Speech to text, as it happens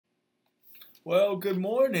Well, good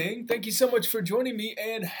morning. Thank you so much for joining me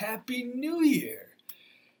and Happy New Year.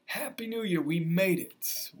 Happy New Year. We made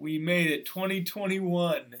it. We made it.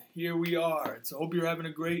 2021. Here we are. So I hope you're having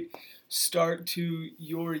a great start to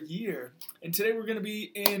your year. And today we're going to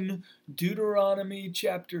be in Deuteronomy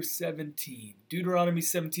chapter 17. Deuteronomy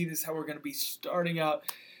 17 is how we're going to be starting out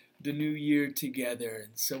the new year together.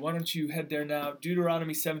 And so why don't you head there now.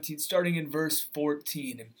 Deuteronomy 17 starting in verse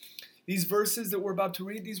 14. And these verses that we're about to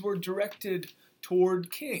read, these were directed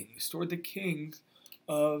toward the kings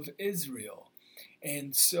of Israel.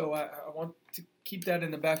 And so I want to keep that in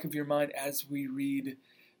the back of your mind as we read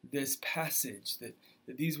this passage, that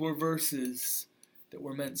these were verses that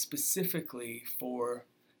were meant specifically for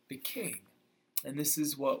the king. And this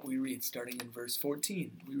is what we read starting in verse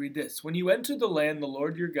 14. We read this: When you enter the land the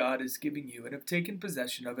Lord your God is giving you and have taken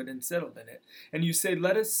possession of it and settled in it, and you say,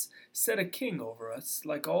 Let us set a king over us,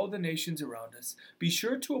 like all the nations around us, be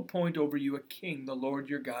sure to appoint over you a king the Lord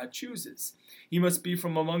your God chooses. He must be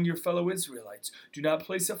from among your fellow Israelites. Do not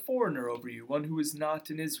place a foreigner over you, one who is not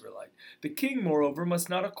an Israelite. The king, moreover, must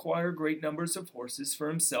not acquire great numbers of horses for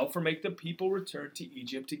himself, or make the people return to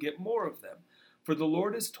Egypt to get more of them. For the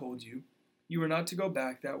Lord has told you, you are not to go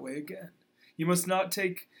back that way again. You must not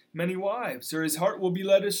take many wives, or his heart will be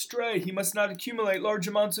led astray. He must not accumulate large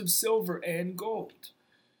amounts of silver and gold.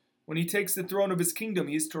 When he takes the throne of his kingdom,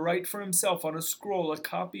 he is to write for himself on a scroll a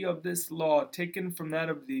copy of this law taken from that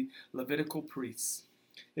of the Levitical priests.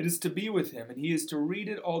 It is to be with him, and he is to read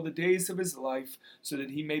it all the days of his life, so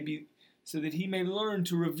that he may learn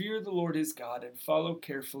to revere the Lord his God and follow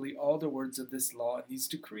carefully all the words of this law and these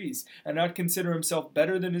decrees, and not consider himself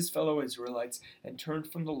better than his fellow Israelites, and turn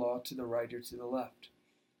from the law to the right or to the left.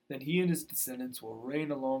 Then he and his descendants will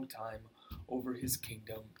reign a long time over his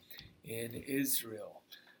kingdom in Israel.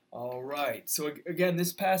 All right, so again,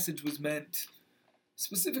 this passage was meant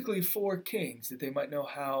specifically for kings, that they might know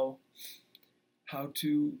how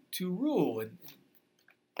to rule. And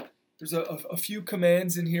there's a few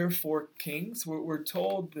commands in here for kings. We're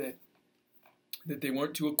told that they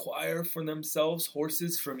weren't to acquire for themselves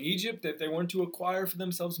horses from Egypt, that they weren't to acquire for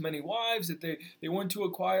themselves many wives, that they weren't to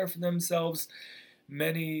acquire for themselves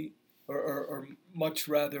many, or much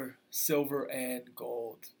rather, silver and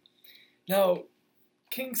gold. Now,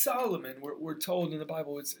 King Solomon, we're told in the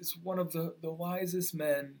Bible, is one of the wisest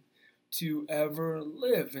men to ever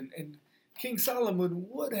live. And King Solomon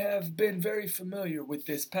would have been very familiar with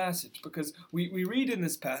this passage, because we read in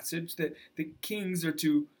this passage that the kings are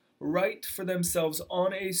to write for themselves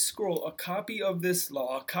on a scroll a copy of this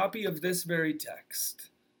law, a copy of this very text,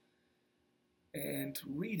 and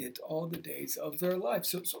read it all the days of their life.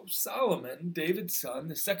 So Solomon, David's son,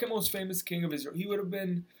 the second most famous king of Israel, he would have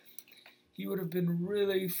been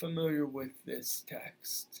really familiar with this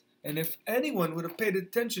text. And if anyone would have paid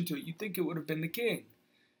attention to it, you'd think it would have been the king.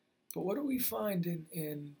 But what do we find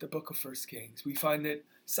in the book of 1 Kings? We find that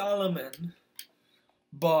Solomon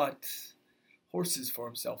bought horses for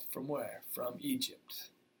himself from where? From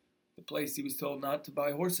Egypt, the place he was told not to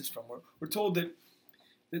buy horses from. We're told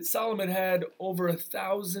that Solomon had over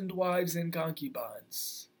 1,000 wives and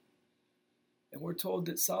concubines. And we're told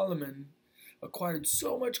that Solomon acquired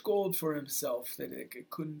so much gold for himself that it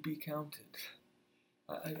couldn't be counted.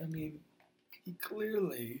 I mean, he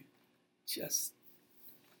clearly just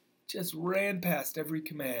ran past every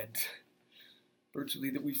command, virtually,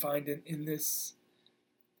 that we find in this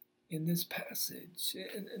passage.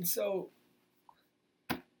 And so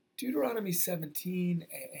Deuteronomy 17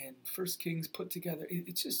 and 1 Kings put together,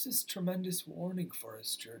 it's just this tremendous warning for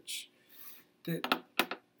us, church, that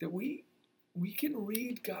we can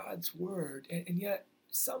read God's word and yet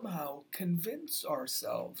somehow convince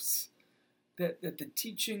ourselves that the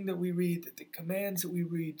teaching that we read, that the commands that we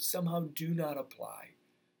read somehow do not apply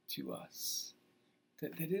to us.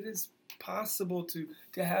 That it is possible to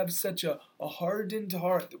have such a hardened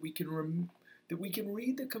heart that we can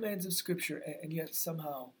read the commands of Scripture and yet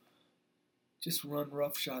somehow just run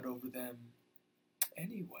roughshod over them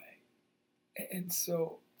anyway. And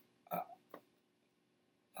so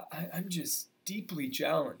I'm just deeply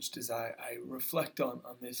challenged as I reflect on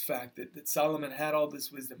this fact that Solomon had all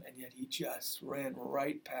this wisdom, and yet he just ran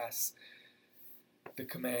right past the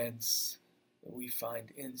commands that we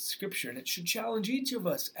find in Scripture. And it should challenge each of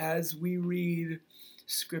us as we read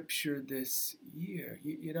Scripture this year.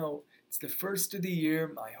 You know, it's the first of the year.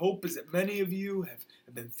 My hope is that many of you have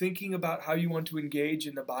been thinking about how you want to engage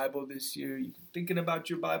in the Bible this year. You've been thinking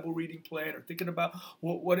about your Bible reading plan, or thinking about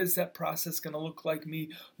what is that process going to look like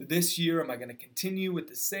me this year? Am I going to continue with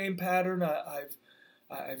the same pattern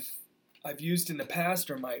I've used in the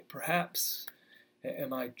past, or might perhaps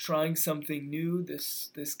Am I trying something new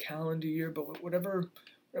this calendar year? But whatever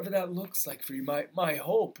that looks like for you, my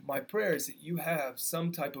hope, my prayer is that you have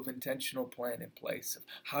some type of intentional plan in place of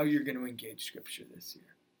how you're going to engage Scripture this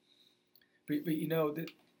year. But you know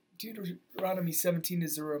that Deuteronomy 17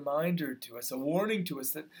 is a reminder to us, a warning to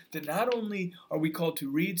us that not only are we called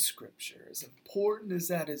to read Scripture, as important as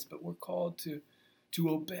that is, but we're called to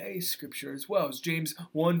obey Scripture as well. As James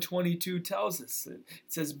 1:22 tells us, it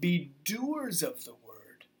says, be doers of the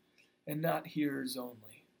word and not hearers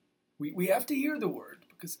only. We have to hear the word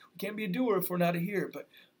because we can't be a doer if we're not a hearer, but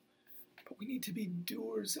we need to be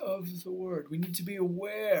doers of the word. We need to be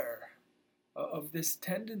aware of this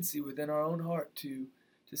tendency within our own heart to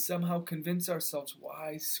somehow convince ourselves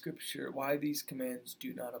why Scripture, why these commands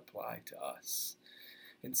do not apply to us.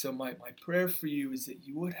 And so my prayer for you is that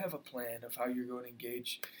you would have a plan of how you're going to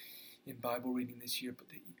engage in Bible reading this year, but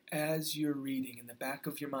that as you're reading, in the back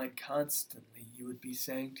of your mind constantly, you would be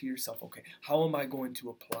saying to yourself, okay, how am I going to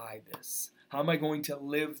apply this? How am I going to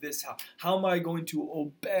live this out? How am I going to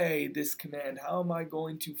obey this command? How am I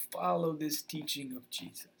going to follow this teaching of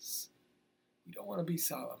Jesus? You don't want to be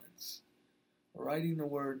Solomon's. Writing the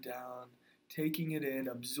word down, taking it in,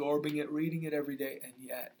 absorbing it, reading it every day, and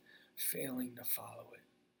yet failing to follow it.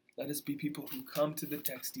 Let us be people who come to the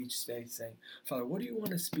text each day saying, Father, what do you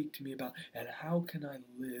want to speak to me about, and how can I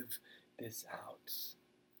live this out?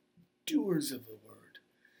 Doers of the word,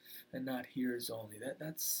 and not hearers only.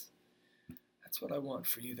 That's what I want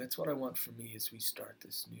for you. That's what I want for me as we start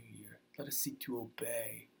this new year. Let us seek to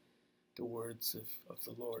obey the words of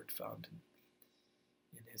the Lord found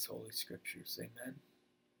in His Holy Scriptures. Amen.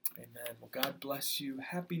 Amen. Well, God bless you.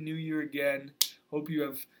 Happy New Year again. Hope you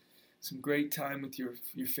have some great time with your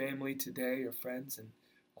family today, your friends, and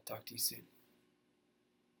I'll talk to you soon.